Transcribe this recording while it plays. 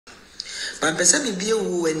But person me be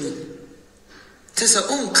wo ani. Tesa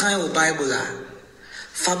on kan o Bible a.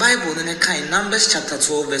 For Bible no kan Numbers chapter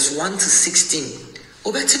 12 verse 1 to 16.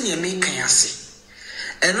 Obeti me make kan ase.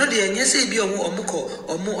 Eno de enye se bi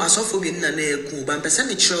omo asofo bi na na eku ba person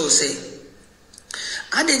me kire o say.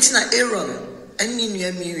 Adentina Aaron eni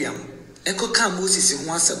nua Miriam ekoka Moses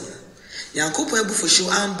ho asem. Yankopon ebufoshiw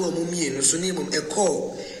ambo mo mienu so na mum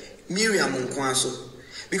ekọ Miriam nko aso.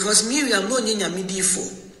 Because Miriam no nyanya midifo.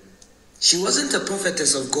 She wasn't a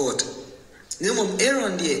prophetess of God. Nemom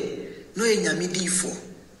Aaron de no nyanya midifo.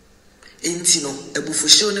 Enti no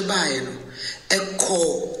ebufoshiw ne baaye no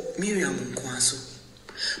ekọ Miriam nko aso.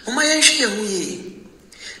 Mama yenhwe hu ye.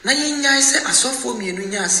 Na yenya se asofo mienu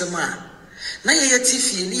nya asem a na ye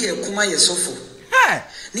yetifi ni ye kuma ye sofo.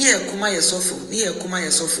 Ni ye kuma ye sofo, ni ye kuma ye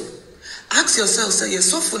sofo. Ask yourself, say, yes,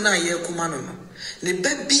 so for now, you're command. The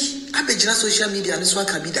baby, I be just social media and swag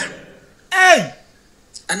kabida. Hey!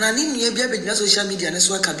 And I need you be just social media and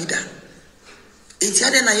swag kabida. It's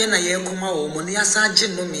yada na ye kuma o money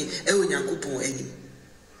asajin no me, ewe nyankopon enim.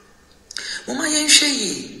 Mama yen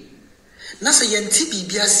sheye. Nasa yen ti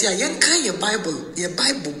bibia sia, yen kan ye Bible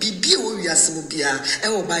bibia o wiase mo bia,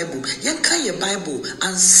 ewo Bible. Yen kan ye Bible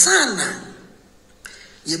ansana.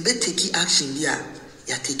 Ye be take action dia,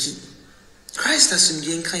 ya take. Christ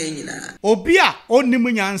asumdie nka ye nyina obi a onim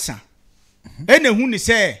nyansa ene hu ni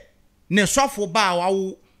se ne sofo ba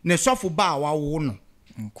wawo no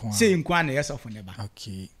nkwa se nkwa na yesofo ne ba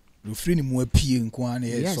okay refri ni mu apie nkwa na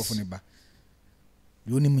yesofo ne ba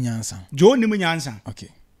jo onim nyansa okay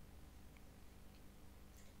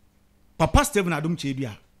Papa Stephen Adom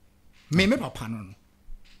chebia me papa no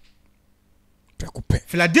prekope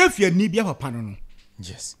Philadelphia ni bia papa no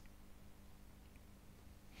yes.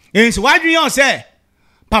 And so why do you say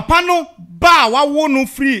papa no ba wa wo no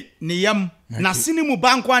free ne yam na sini mu ba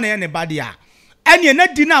nkwa na ne ba dia ene na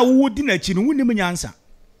di na wo di na chi no wunim nyansa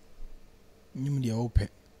nim dia ope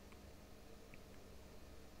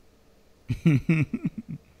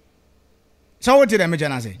so what did I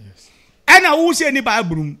mention say ena wo se ni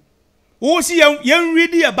Bible wo si yan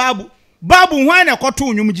read the Bible hwan na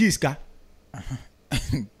koto nwum jiska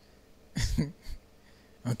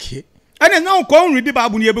okay. And now go read the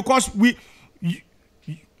Bible here because we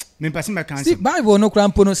me person me can see Bible no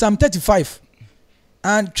krampo no Psalm 35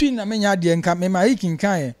 and tree na menya de nka me ma hikin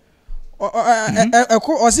kan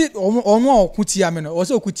o se ono okutia me no o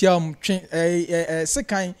se okutia twen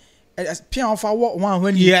sekan pia ofa wo wan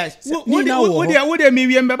hwani yes wo de me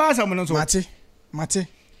wiem be ba sam no so mate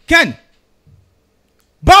Ken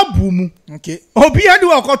Bible mu okay obi ade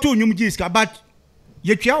okoto nwum jiska but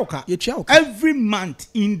Yetwauka every month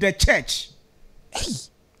in the church. Hey.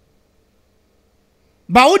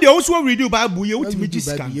 Ba wo de also read the Bible ye wutimi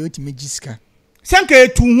jiska. Sanka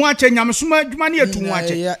etu hu ache nyamsoma adwuma ne etu hu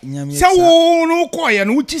ache. Se wo no koye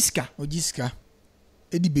no jiska.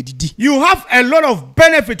 Edi bedidi. You have a lot of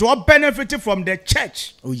benefit or benefited from the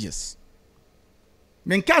church. Oh yes.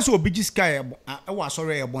 Menka so obi jiska e wa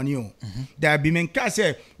sore e boni o. There be menka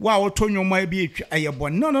say wa wo to nwoma bi etwa e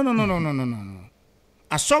boni. No.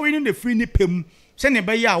 Asori ni the free ni pem se ne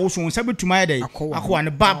be ya wo so nsa betuma dey akwa ne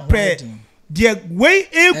ba pre the way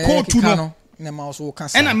e ko to no na ma so ka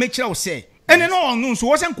say and I make sure say ene no onu so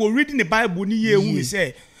wo se ko reading the Bible ni ye hu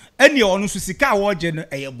say ene onu so sika wo je no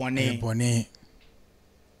eye bone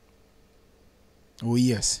oh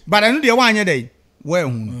yes but anu de wan ye dey wo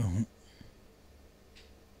hu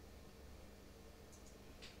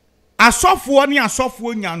asofo ni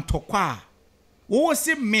asofo nyantokwa wo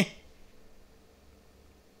se me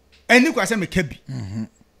eni kwa se me kabi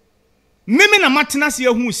mimi na matena se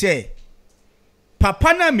ehu se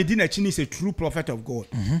papa na medina chi is a true prophet of God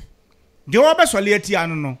the obesole ati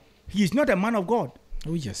anu no he is not a man of God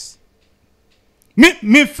oh yes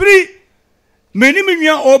me free meni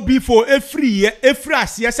menua obi for efri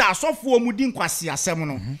ase se asofo mu di nkwase asem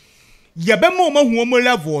no ye be ma hu o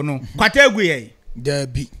level no kwata agu ye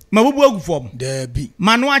Debi. Mabubu agu fom. Debi.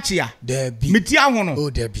 Manu achia. Debi. Meti ahono.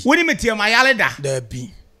 Oh debi. Woni meti ma yale da.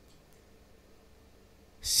 Debi.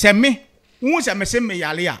 Seme, won se me se me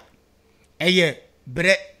yale a. Eye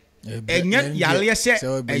bre. Enya yale se.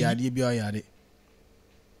 Se be yade bi o yade.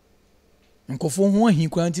 Nkofo ho ahi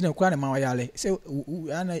kwanti na kwa na ma yale. Se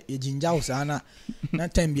ana ejinja usa na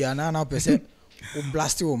tambia na pese o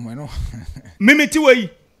blast wo mo no. Mimiti we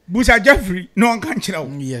Busa Jeffrey no kan kira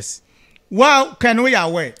wo. Yes. Wow, can we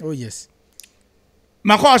away? Oh yes.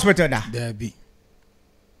 Mako hospital da. There be.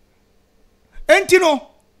 Enti no.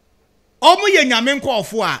 Omo ye nyame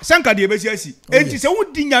nkofo a sanka de ebesi asi. Enti se wo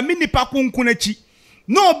di nyame nipa kunkun achi.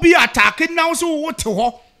 No be attack now so wo te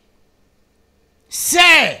ho.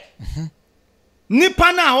 Se.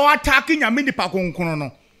 nipa na o attack nyame nipa konkono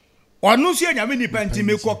no onu so nyame nipa nti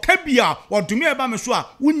me ko ka bia odumi eba me so a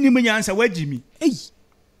wonnim nyansa wagimi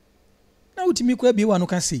na utimi ko bia wanu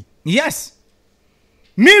kan say yes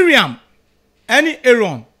Miriam any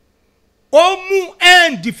Aaron omu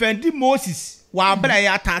and defend Moses wa bra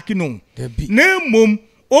ya attack no na mom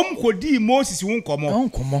kodi Moses won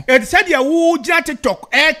komo e said ya wo gira TikTok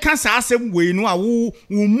e kan sa asem we no a wo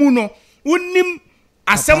mu no wonnim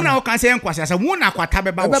asem na wo kan say enkwase asem wo na kwata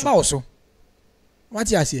beba wo so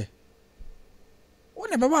what you say wo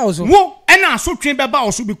na beba wo so wo e na so twen beba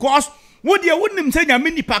wo so because wo de wonnim say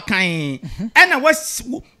nyame nipa kan e na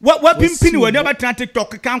wa pimpini we never try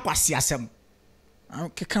TikTok kan kwase asem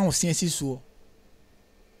kan wo sensi so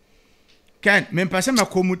Ken me pese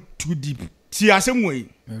makomu too deep ti asem we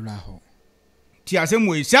ti asem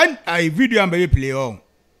we send a video am be play on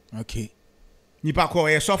okay nipa ko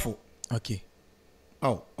e sofo okay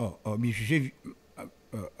oh mi hwehwe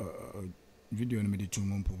video no me de tu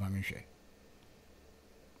mo mpo ba me hwe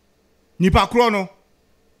nipa kro no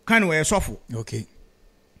kan we sofo okay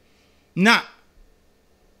na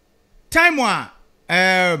time wa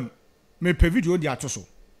me pe video di atoso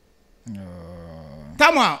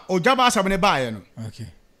tama ojaba asam ne baaye no okay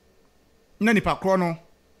na nipa kro no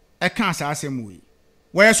e kan sa asem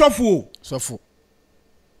we sofo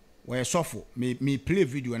we sofo me play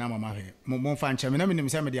video na mama he mo fa nche me na me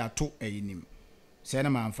se me de ato eyinim se na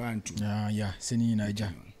ma fa ntu ya seni na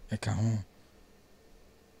ja e ka ho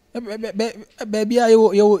baby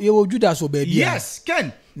yo Judas o baby yes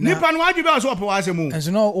Ken nipa no adu be so opo asem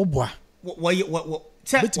enso no oboa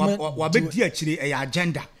wa be di akire e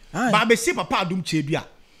agenda ba be si papa adum chedua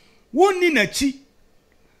wonni na chi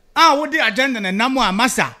wo de agenda na namo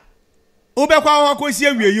amasa obekwa akosi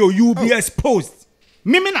awie yo you be exposed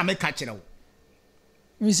mimi na me ka kire wo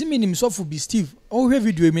mi si minim sofu bi Steve o hwe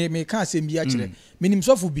video me ka asem bi a kire minim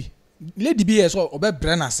sofu bi lady bi so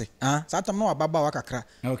obebre na ase satam na wababa wakakra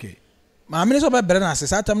okay ma me so obebre na ase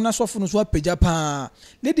satam na sofu no so apagya pa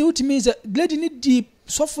lady utimi se lady ni di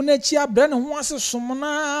sofu na chi abre ne ho ase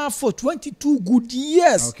somna for 22 good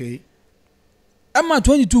years okay ama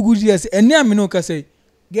 22 good years eni amino ka say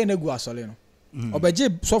ge na gu asole no obeje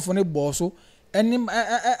sofu ne bo so eni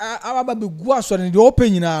ababa be gu asole ne de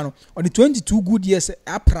open nyina no on the 22 good years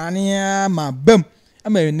aprane ma bam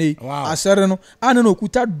ama nei asere no ana no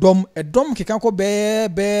kuta dom edom keka ko be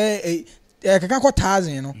keka ko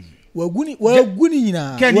 1000 no waguni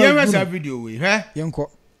nyina Ken you see video we yenko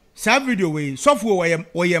sa video we software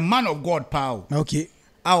we man of God power okay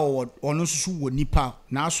ono susu wo nipa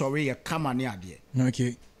na asore ye kama ne ade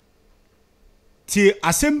okay ti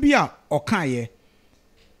asembia okaye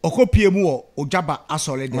okopie mu wo ojaba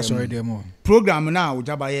asore dem program na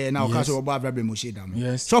ojaba ye na okaso obo abrabe mo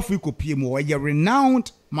shedam software kopie mu wo ye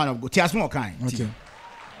renowned man of God ti asmo okan okay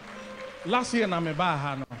last year na me ba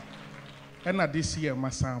ha no na this year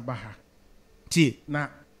masan ba ha ti na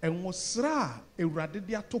enwosra ewurade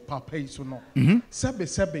de ato papa yi so no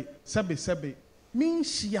sebe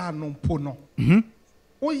minhia no mpo no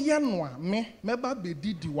oye no a me ba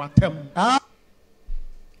bedidi watam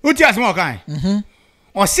uti asmo okan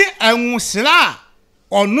o se enwosra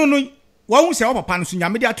onu no wa hu se papa no so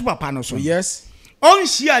nyame de ato papa no so yes on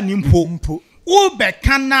hia ni mpo wo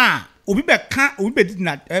beka na obi bedidi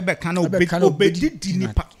na beka na obedidi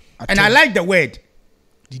nipa and I like the word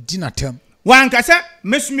the dinner term wan ka se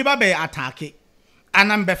mesumi ba be attack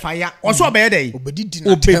anambe fire oso be dey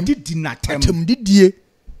obedidi na tem didie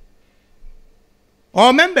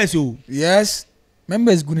all members o yes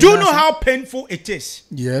members do you know how painful it is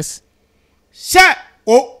yes say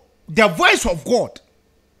the voice of God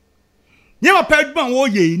never paid man wo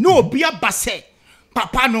ye no obi abase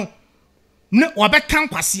papa no ne obeka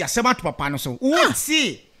nkwase asema to papa no so wo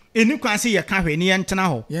see eni kwan se ye ka hwe ni yentena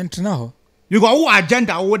ho you go wo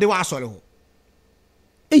agenda wo de wa sole ho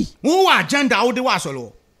wo agenda wo de wa sole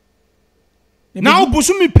ho now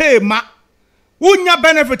busumi pay ma unya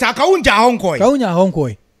benefit aka unja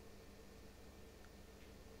honkoi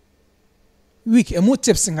week emu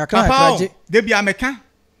tips ngaka kraje de bia meka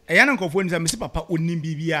eya na nkofo ni se mesi papa onim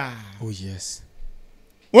bibia oh yes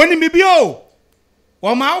onim bibio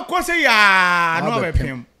o ma ukose ya no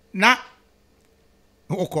bepem na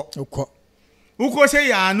uko se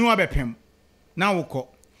ya anu abepem na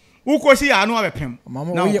uko se ya anu abepem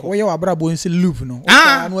mama wo ye wabra bo nse loop no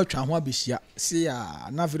anu atwa ho abehia se ya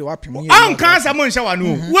na vile wapem ye an kan sa mo nse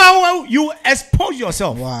wanu wow you expose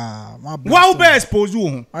yourself wow be expose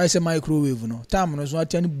you I say microwave no time no so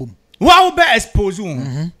atiani bom wow be expose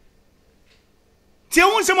you ti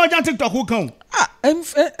won se mo jan TikTok kan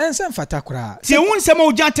ense mfata kura ti won se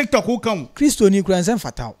mo jan TikTok kan Kristo ni kura ense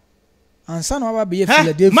mfata ansa na wa be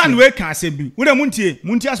Philadelphia man we can say bi we muntie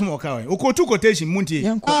asem o ka we okotu quotation muntie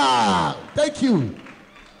thank you,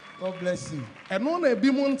 God bless you. Eno na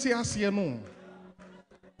ebi mu ntie ase no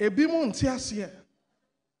ebi mu ntie ase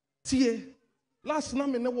tie last na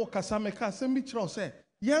me ne wo kasa me ka asem bi kire o say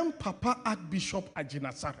yem papa Archbishop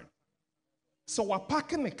Agyinasare so wa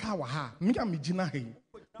park ne car wa ha me am gina he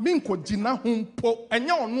me nko gina ho mpo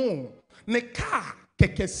enya ono ne car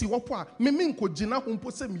kekesi wopo a me nko gina ho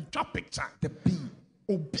mpo se me twa picture the b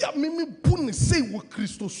obi a me bu ne say wo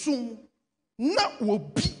Kristo sum na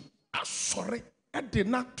obi asore e de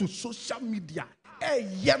na to social media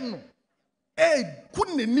ye no ku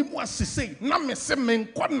n'anim asese na me se me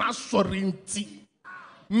nko na asore nti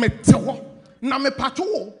mete ho na me pato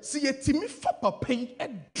si yetimi fa papen e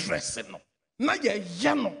dress no na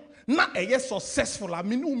ye no na eye successful a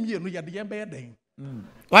me no mienu ye de ye be den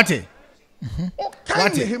what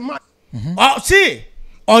oh see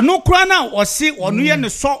onu kura na o si onu ye ne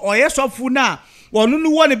so oye sofu na onu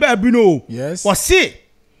nu wo ne ba bi no yes o si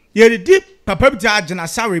ye di papa bi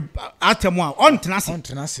Agyinasare atemu a on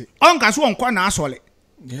tenase on ka so on kwa na asole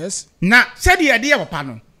yes na se de ye de papa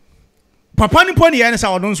no papa ni poni ye ne sa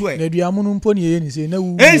odon so e na duamu no poni ye ni se na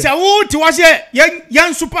wu ensa wo ti wa se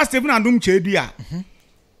yan super Stephen Adom chedua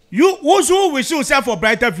you also wish yourself for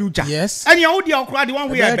brighter future yes and you dey okra the one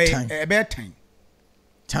way e be time e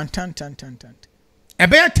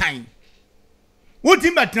be time what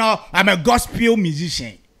him but now I'm a gospel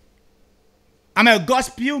musician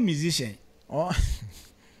oh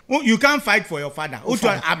you can't fight for your father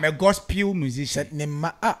I'm a gospel musician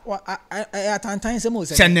nema tantan se mo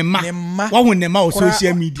se nema wa hu nema o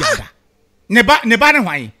social media da ne ba ne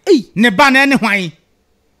hwan ne ba na ne hwan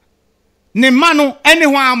ne ma no ene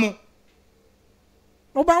hwan amo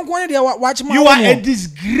no ban ko ne de watch ma you are a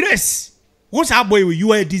disgrace what's our boy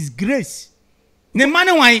you are a disgrace ne ma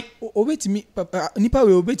ne hwan obetimi nipa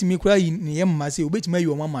we obetimi kura yi ne yemma se obetimi ayi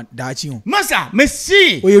o mama daachi ho masa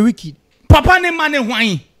messi o ye wicked papa ne ma ne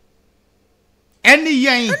hwan any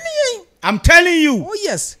yen I'm telling you oh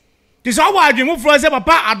yes this how I dream for say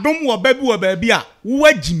papa Adom wo ba bi a wo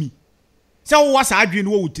agimi say wo wasa adwen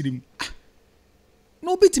wo wutirim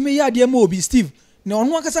no betimi ya de ma obi Steve na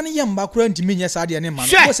onu akasa ne yemba kura ntimi nya sa de ne ma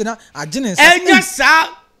no se na agene sa enya sa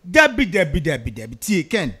dabi tie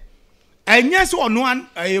ken enya so onu an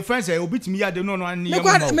friends obi timi ya de no no an me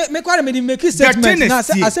kware me make statement na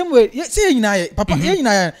asem we say nyina ye papa ye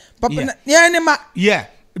nyina ye papa ye ne ma yeah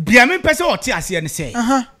bia me pese o te ase ne say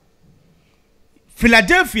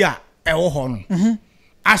Philadelphia wo ho no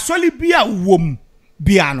asoli bia wom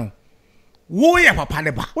bia no wo ye papa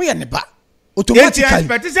ne ba wo ye ne ba automatically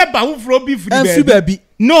expect say ba wo fro bi free baby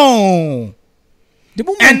no the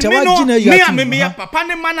moment wa gina ya me papa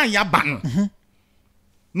ne ma na ya ba no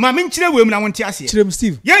ma me nkyire wem na wonte ase kirem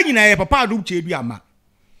Steve ye nyina ye papa Adom che bi ama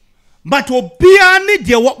but obia ne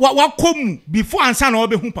de wakom before ansa na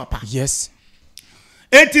obehu papa yes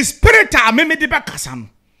it is spirit a me de be kasa no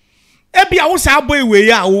ebia wo sa boy we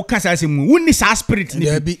ya wo kasa se mu woni sa spirit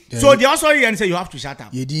ni so they also here say you have to shut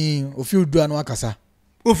up ye din ofi Duah no akasa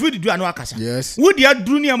ofi Duah no akasa yes wo de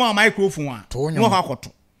aduru ne ma microphone a no ha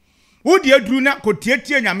koto wo de aduru na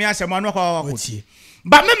kotietie nyame asema no ha koto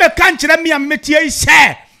ba me kan kire me am metie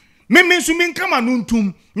se me nso me nkama no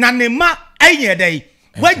ntum na ne ma aye dai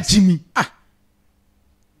wagimi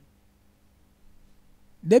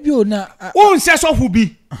debi ona won se sofu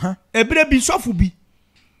bi ebere bi sofu bi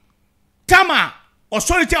tama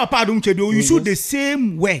authority of Adom chedo you use the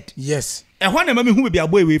same word yes e ho na me hu be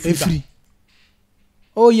aboy we free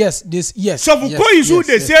oh yes this yes so ko use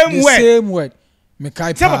the same word me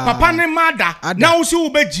kai papa ne mada na wo se wo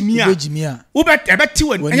begimi a wo be ti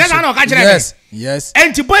won enya na o ka kire yes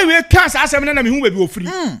enti boy we kan sa asem na me hu be free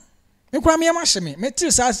me kwa me ma hye me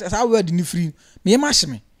til sa word ni free me ma hye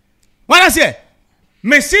me wala say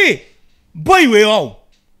me see boy we all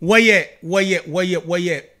woye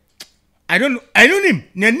I don't him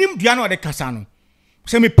na nim dua na o de kasa no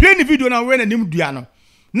se me play the video na we na nim dua no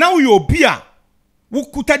now you obi a wo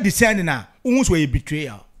kuta descend na wo so ye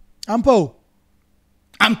betrayal ampo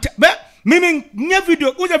meaning new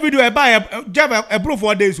video who's a video about a bro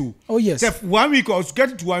for days oh yes 1 week or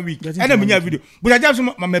get to 1 week and then video but I just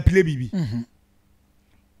my play baby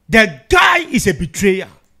the guy is a betrayer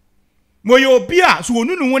moyo bia so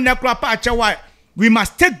onu no na kra pa achewa we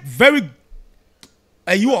must take very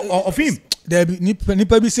you of him there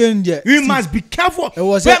nipa bi saying there we must be careful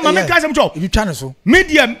but my guys am job if you trying so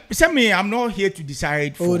media say me I'm not here to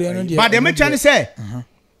decide for but they me trying to say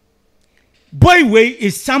boy way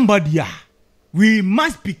is somebody we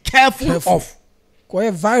must be careful of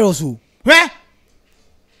ko virus o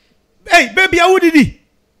hey baby how did he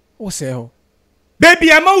O say ho.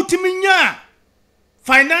 Baby ama utiminya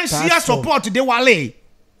financial support de wale.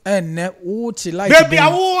 Ne wuti like baby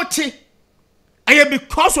awuti. Aye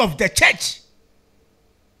because of the church.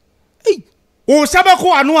 Hey. O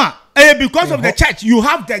sabako anwa. Aye because of the church. You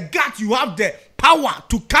have the gut, you have the power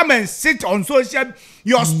to come and sit on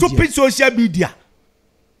your stupid social media.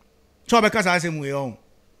 So because I say we own.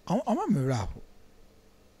 Ama me rap.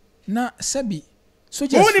 Na sabi so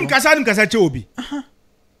just Unim kasa che obi.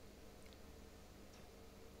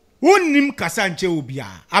 Unim kasa che obi.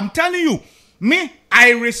 I'm telling you, me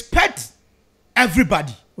I respect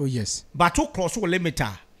everybody. Oh yes. But to cross o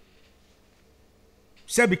limiter.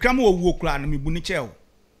 Say become o wo kra na me buni che o.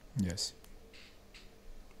 Yes.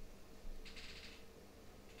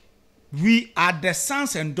 We are the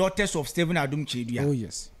sons and daughters of Stephen Adom Chedia. Oh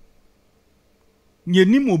yes.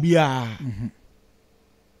 Yenim obia.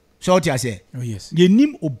 So what you say? Oh yes.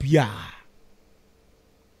 Yenim obia.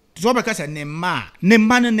 So because ne ma ne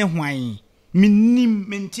hwan. Minim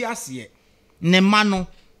menti ase. Ne ma no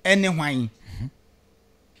ene hwan.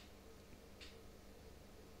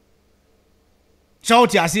 So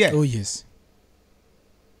what you say? Oh yes.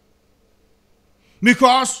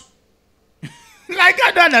 Because like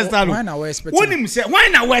I don't understand. Why now we expecting? When him say why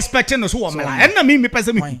now we expecting us so mala. And na me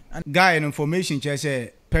person me guy and information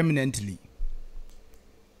say permanently.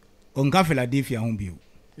 Onka Philadelphia home bio.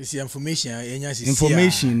 This information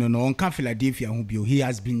Information no onka Philadelphia home bio. He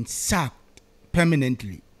has been sacked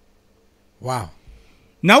permanently. Wow.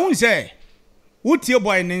 Now we say what your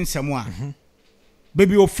boy name someone.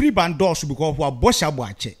 Baby o free band doors because we boshabo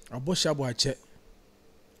ache. Aboshabo ache.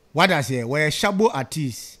 What I say? We shabo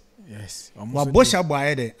artist. Yes. Wa boshabo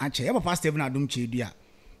aye ache. Eba pastor Stephen Adom Chedia.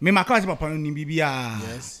 Me makase papa no ni bibia.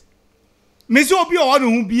 Yes. Me so obi o no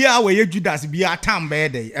hu bia we ye Judas bia tam be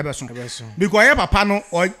dey ebeso. Because ye papa no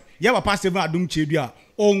ye papa Stephen Adom Chedia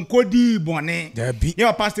onkodi bone. Ye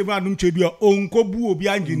papa Stephen Adom Chedia onkobu obi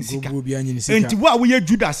anjin sika. Enti wo a we ye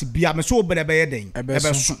Judas bia me so obere be ye den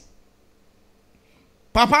ebeso.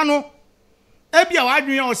 Papa no ebia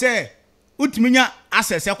wadwen o say utiminya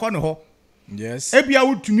access e ko no ho. Yes. Ebia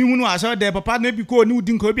utumi hu no aso de papa na bi ko ni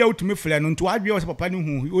udin ko ebia utumi fle no nto wadwen o say papa no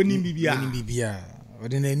hu oni bibia. Oni bibia.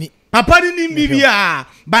 Odinani. Papa ni bibia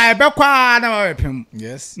ba ebe kwa na wa pem.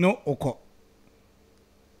 Yes. No oko.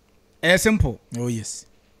 Simple. Oh yes.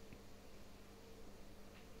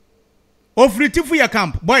 Ofritifu ya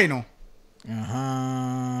camp boy no.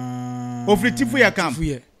 Ofritifu ya camp.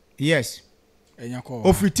 Yes. Enyako.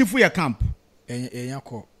 Ofritifu ya camp.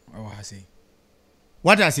 Enyako. I say.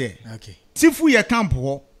 What I say? Okay. Tifu ya camp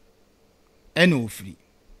ho. Eno ofri.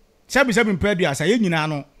 Sabi mpedu asa ye nyina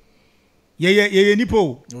no. Ye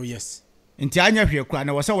nipo. Oh yes. Nti anya hwe kwa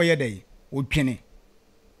na wasa woye dai. Otwene.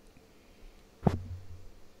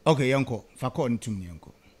 Okay, yanko. Fakọ ntum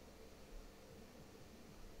yanko.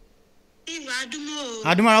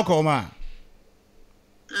 Adom akọ ma.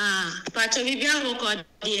 Pacho bibia boko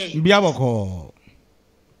die. Bibia boko.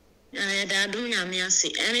 Da Adom nyame ase.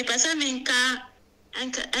 Me pese me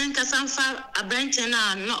nka sanfa abrante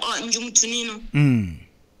na no njumtuni no.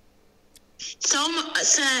 So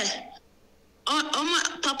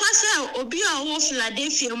papa say obi a wo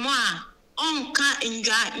Philadelphia mo a onka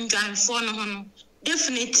njwanfo no ho no.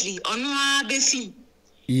 Definitely ono a befi.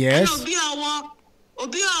 Yes. Obi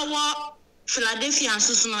a wo Philadelphia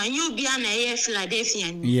so no you be na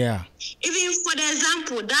Philadelphia. Yeah. Even for the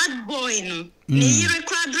example that boy no the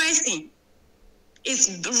record dressing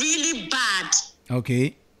is really bad.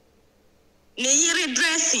 Okay. The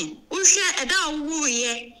dressing ushe eda wo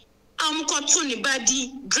ye amkoto ni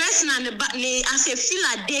body dress na ne as a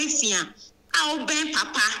Philadelphia a ben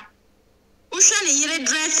papa ushe ne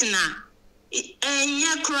dress na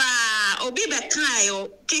enya kra obi be kan yo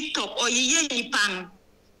TikTok oyiye nipa no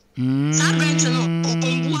Sabrent no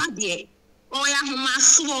okombu ade o ya homa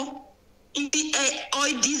so nti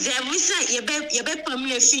o deserve say ye be pam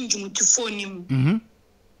na finjum to phone mu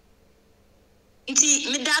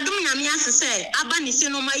nti me dadum na me asese aba ni se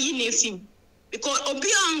no ma yi na efim because obi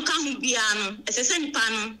on ka hu bia no esese nipa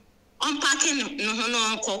no on packing no ho no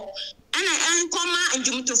onko ana enkoma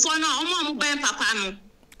njum to phone no omo ben papa no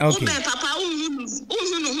okay ben papa unhu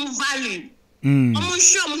no value omo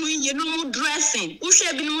show mo ye no dressing u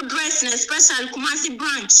show bi no dressing especially Kumasi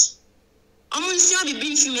branch omo show bi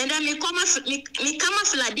bin fim and me kama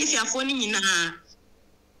Philadelphia for ni nyina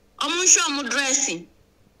omo show mo dressing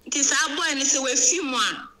nti sa boy ni se we film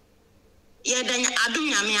a ye dan Adom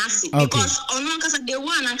nyame ase because ono nkasa de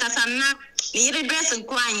one nkasa na ni yere dressing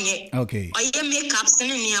ko anye okay oye makeups ni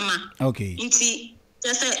niama okay nti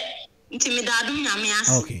just nti me da Adom nyame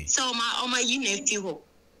ase okay so o ma yi na fi ho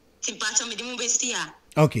ti pacho me de mo besi a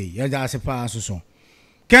Okay, yeah, that's a pass so.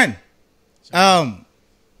 Ken,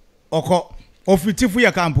 oko ofitifu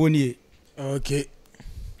ya kamponi. Okay.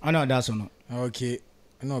 I know that's no. Okay.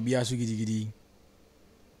 No be asu gidi.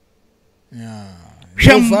 Yeah.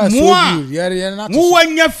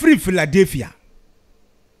 Muwanya free Philadelphia.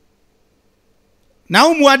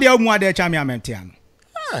 Now muade chami amentiano.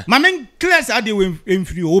 Mamen class ade we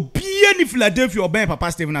free obi ni Philadelphia oben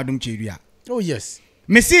papa Stephen Adom cheria. Oh yes.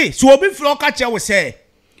 Me see so obi flo ka che we say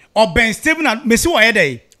oben Stephen me see wo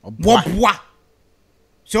yede boa.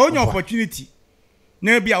 So on your opportunity.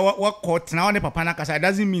 Na bia wa court na one papa na kasa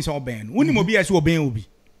doesn't mean so oben. Woni mo bia so oben obi.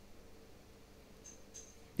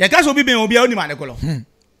 Ya ka so obi ben obi a oni ma ne kolo.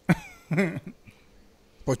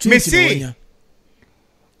 Opportunity no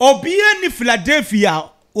obi ni Philadelphia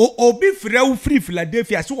obi free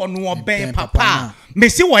Philadelphia so ono oben papa me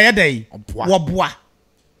si wo ye dai wo boa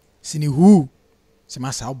sini hu se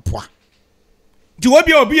masa oboa ti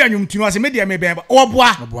obi anyum tinu ase me dia me ben wo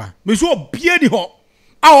boa me so obi ni ho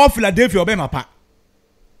a wo Philadelphia oben papa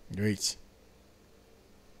great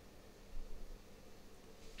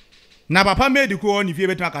na papa me di ko ni fie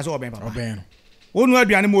betu aka so oben papa oben onu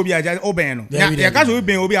aduane mo obi aja oben no ya ka so obi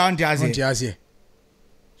ben obi a onti ase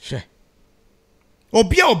she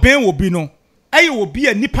obi a oben obi no ayi obi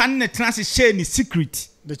a nipa ne trans share ni secret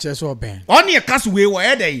the chest oben oni e kaso we wo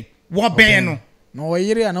e dey wo ben no no wo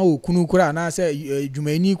yire na okunu kura na say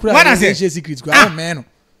dwumani kura na share secret kura men no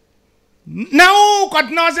na o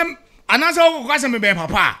kwadna sem anasa o kwase me ben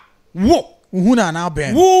papa wo hu na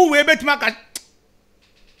ben wo we betima ka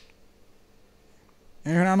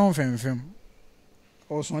na no fem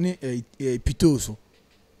o so ni pitoso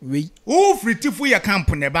we o fritifu ya camp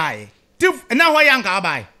ne bae tif na ho ya nka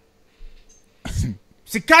bae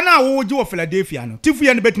sikana wo ji wo Philadelphia no tifu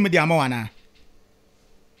ya ne betimi di ama wana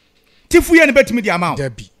tifu ya ne betimi di ama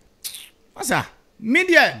dabi asa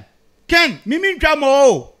media Ken mimi ntwa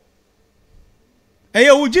mo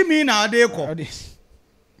eye wo jimi na ade ko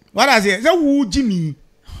what does it say wo jimi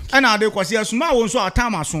ana ade ko se asuma wo nso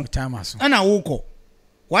atamaso ana wo ko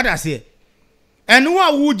what does it enu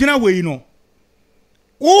a wo jina we no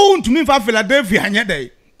wo ntumi fa Philadelphia anya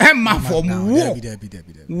dai e ma for wo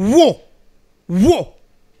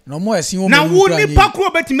no mo esin wo na wo ni pakro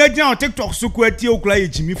betime gina on TikTok so ko atie okula ye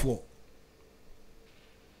jimi fo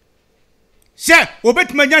se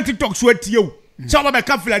obetime gina TikTok so atie o se oba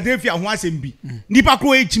ka Philadelphia ho asem bi ni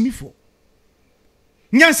pakro ye jimi fo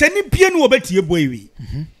nyanse ni pie no obetie boy we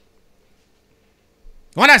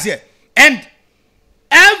what I say and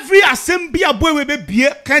every assembly boy we be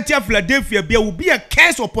can't Philadelphia be will be a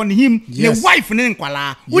curse upon him the wife ne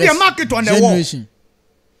nkwala we dey market on the wall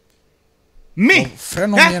me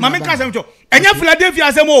mama ka say enya Philadelphia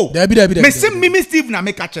asem o me sim mimi Steve na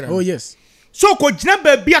me ka kire oh yes so ko gina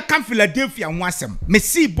ba bia kan Philadelphia ho asem me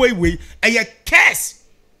see boy we a curse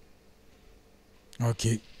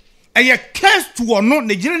okay a curse to or not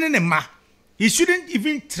Nigeria ne ma he shouldn't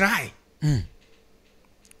even try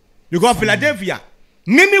because Philadelphia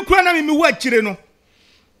mimi kura na mimi wa chire no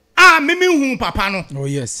mimi hu papa no oh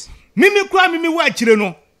yes mimi kura mimi wa chire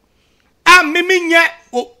no mimi nye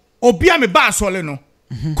obi a me ba sole no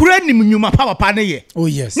kura nim nyuma papa ne ye oh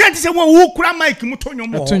yes nya tise wo kura mic mu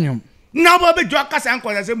tonyom na ba be dwa kasa anko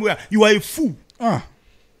say you are a fool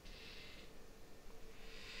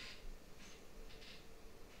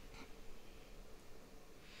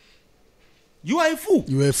you are a fool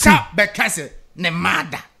sa be kase ne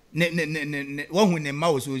mada ne who ne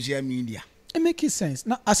ma social media it make sense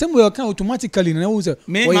na asem we can automatically na wo say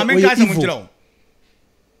me ka se mo jira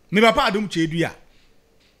me papa Adom chedua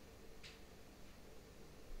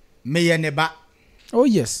me ye ne ba oh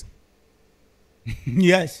yes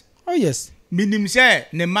yes oh yes minim say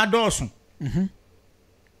ne ma doso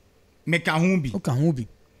me ka hu bi o ka hu bi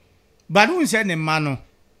ba dun say ne ma no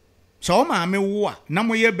so ma me wo a na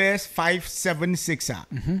mo ye best 576 a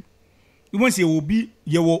you want say obi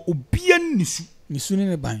ye wo obi nisu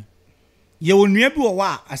ne ban ye wo nua bi wo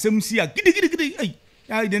wa asem si a gidi ai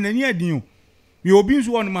ya de nani adin o ye obi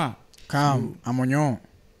nso won ma kam amonyo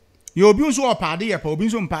ye obi nso opade ye pa obi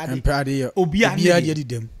nso mpade ye obi a de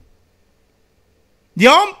dem the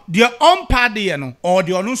pade ye no or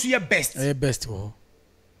the ono so ye best wo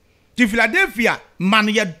ti Philadelphia man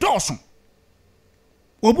ye doso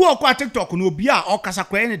obi okwa TikTok no obi a okasa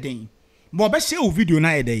kwa ne den bo be share o video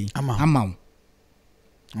na ye den ama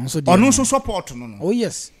ono so support no oh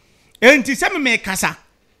yes enti se me kasa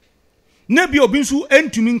na bi obi nso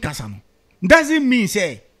entumi nkasa no doesn't mean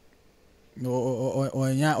say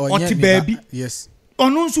onya baby yes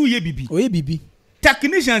ono nso ye bibi o ye bibi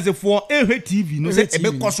technicians for ehwe TV no say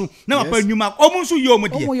ebe koso na papa nwuma omo nso ye omo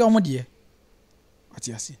de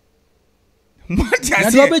atiasi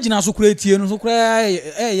Atiasi na do be gina so kura tie no so kura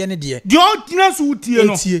ye ne de dio gina so tie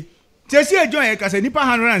no tie tesi ejon ye kasa nipa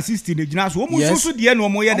 160 ne gina so omo so de na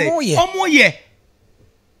omo ye de omo ye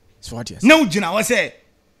so atiasi na ugina wo say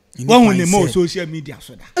wo hu ne mo social media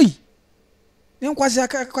so da ei ne nkwasi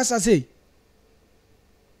akasa sei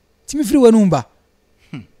timi firi wanu mba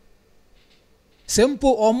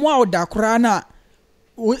sempo omo a oda kura na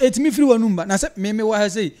etimi firi wanu mba na se me wa ha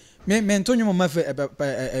sei me ntonyo ma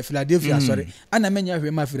Philadelphia sorry ana menya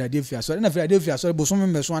hwe ma Philadelphia sorry na Philadelphia sorry bo so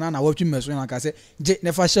me so na watwi me so na ka se je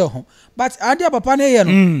ne fa hye ho but ade papa na ye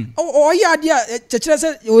no o ye ade chekere se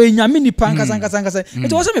o nyame nipa nkasa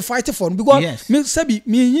it was me fight for because me sabi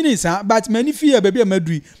me nyini sa but many fear baby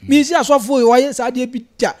amadui me si asofo o ye sa ade bi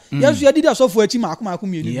ta yeso ye didi asofo achi maako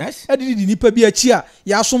me ni didi nipa bi achi a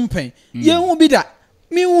ya sompen ye hu bi da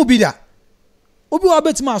me hu bi da obi wa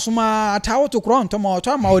betima asoma atawo to kro ntoma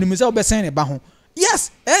oto ma oni misa obesen ne ba ho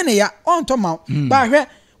yes ene ya ontoma ba hwe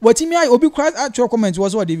watimi ai obi kra actual comment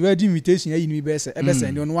was what the wedding invitation ayi ni be se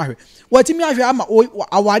ebesen ne no wa hwe watimi ahwe ama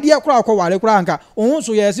awade kra akọ ware kra anka ohun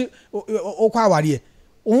so yes o kwa awade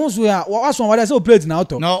ohun so ya waso wade se o plate na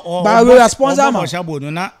auto ba we sponsor ma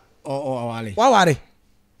na awale wa ware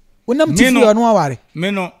wonam tifi no aware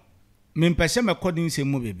me no me mpese me kodin se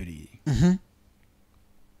mu bebiri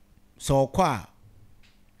so kwa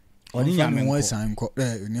oni nyame ho esan nko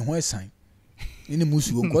ni ho esan ni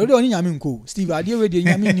musu nko de oni nyame nko Steve ade we de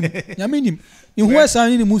nyame nim ni ho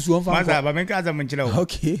esan ni musu on fa nko maza ba men ka za menchira wo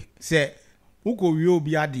okay se uko wi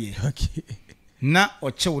obi ade okay na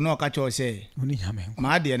ochew na okacho se oni nyame nko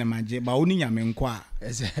ma ade na maje ba oni nyame nko a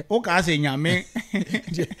o ka se nyame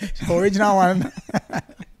original one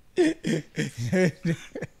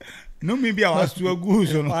no me bia wasu agu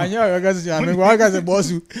so no anya yo ga se nyame kwa ga se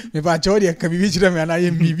bossu me pa cho de ka bibi chire me na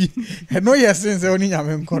ye bibi no yes se oni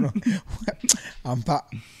nyame nko no ampa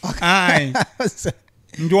ai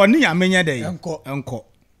ndo oni nyame nya de enko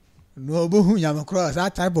no obohu nyame cross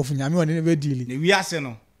that type of nyame oni ne be deal ne wi ase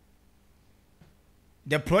no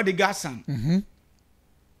the prodigal son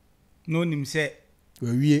no nim se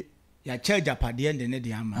we wie ya charge apade de ne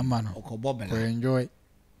de ama okobo bela enjoy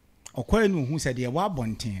okwa enu hu se de wa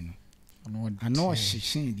bonten no ano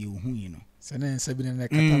hihyin de ohu yi no se ne nsabi ne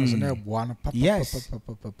kata no so na eboa no papa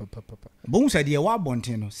bon se de wa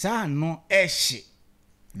bonten no sa no ehye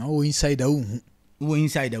na o inside a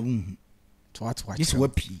hu to what this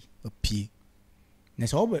wapi na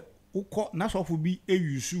so obe ukọ na so fo bi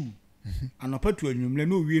eyusu anopatu anwumle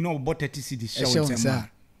na owie na obo 30 cedis show nsema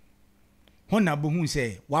hona bo hu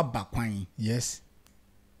se wa ba kwan yes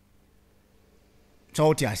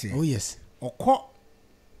so ti ase oh yes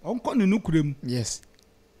onko nunukurem yes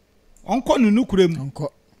onko nunukurem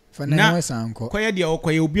onko fa na we san onko koye de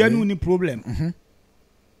okoye obi anu ni problem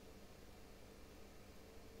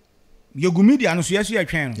yegumi dia no so yeso ye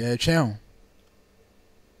twen ye twen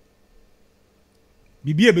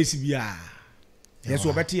bibi ebesi bia yeso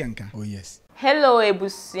obeti yanka oh yes hello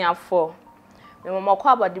ebusiafo me mama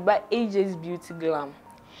kwa badiba AJ's Beauty Glam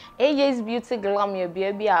AJ's Beauty Glam ye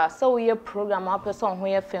bia so we program a person ho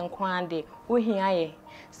ye fenkwan de wo hia ye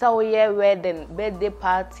so we wedding birthday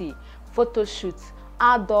party photo shoot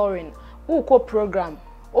outdooring wo program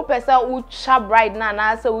o pesa wo cha bride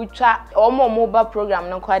na say wo cha omo mobile program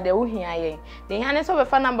no kwa de wo hia ye de hia ne so be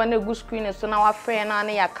fa number na go screen so na wa frɛ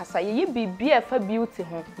na ya kasa ye bibia fa beauty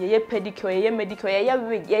ho ye pedicure ye medicure ye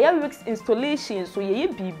wig ye wigs installation so ye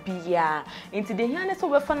bibia into de hia ne so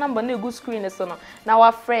be fa number na go screen so no na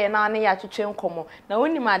wa frɛ na ya twetwe nkomo na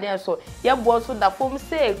woni ma de so ye bo so da fom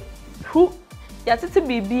say who ya titi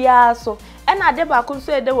bibia so e na de ba ko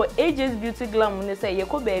so e de wo AJ's Beauty Glam ne say ye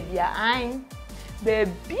ko baabia an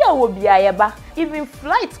baby a wo bia ye ba even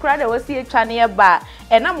flight crowd we see etwa ne ye ba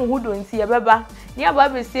e na mo hudo nti ye beba ne aba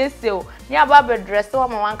be sieseo ne aba be dress wa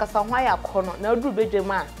ma wankasa ho ya kono na duru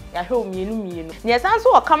bedwem a ya hwe mienu ne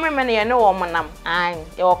sanso wo cameraman ye ne wo monam an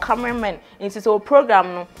ye wo cameraman nti so program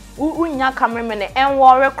no unya cameraman en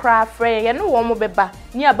wo re cra frɛ ye ne wo mo beba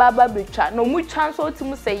ne aba betwa no mu twa so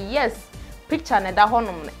otimu say yes picture na da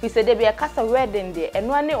honom ne said dey be kasa wedding dey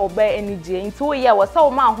eno ane oba enije nti wo ye wo sa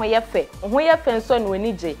wo ma ho ye fe nso ne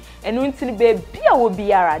enije eno nti ne be bia wo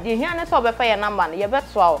biara dey hia ne so obefa ye number ne ye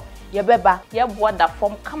beto a ye beba ye boa da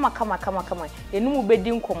form kama enu mu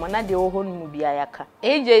bedi nkomo na de wo ho no mu bia yaka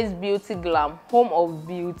AJ's Beauty Glam home of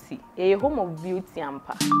beauty home of beauty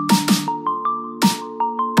ampa